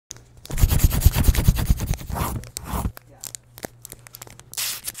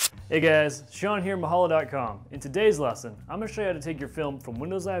Hey guys, Sean here, Mahalo.com. In today's lesson, I'm going to show you how to take your film from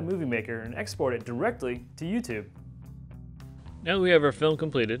Windows Live Movie Maker and export it directly to YouTube. Now that we have our film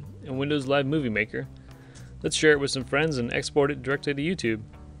completed in Windows Live Movie Maker, let's share it with some friends and export it directly to YouTube.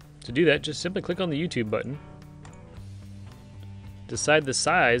 To do that, just simply click on the YouTube button. Decide the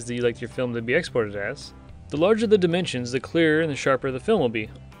size that you'd like your film to be exported as. The larger the dimensions, the clearer and the sharper the film will be.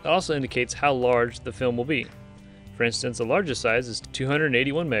 It also indicates how large the film will be. For instance, the largest size is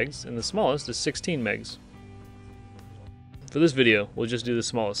 281 megs and the smallest is 16 megs. For this video, we'll just do the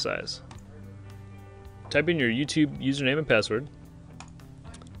smallest size. Type in your YouTube username and password.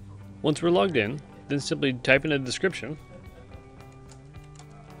 Once we're logged in, then simply type in a description.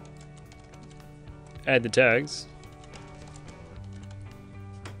 Add the tags.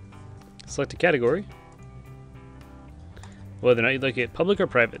 Select a category. Whether or not you'd like it public or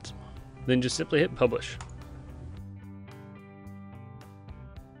private. Then just simply hit publish.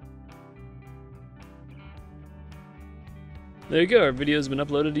 There you go, our video has been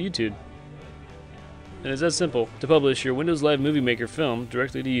uploaded to YouTube. And it's that simple to publish your Windows Live Movie Maker film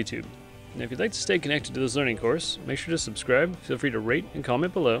directly to YouTube. Now if you'd like to stay connected to this learning course, make sure to subscribe, feel free to rate and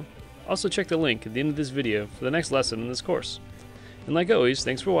comment below. Also check the link at the end of this video for the next lesson in this course. And like always,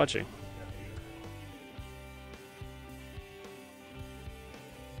 thanks for watching.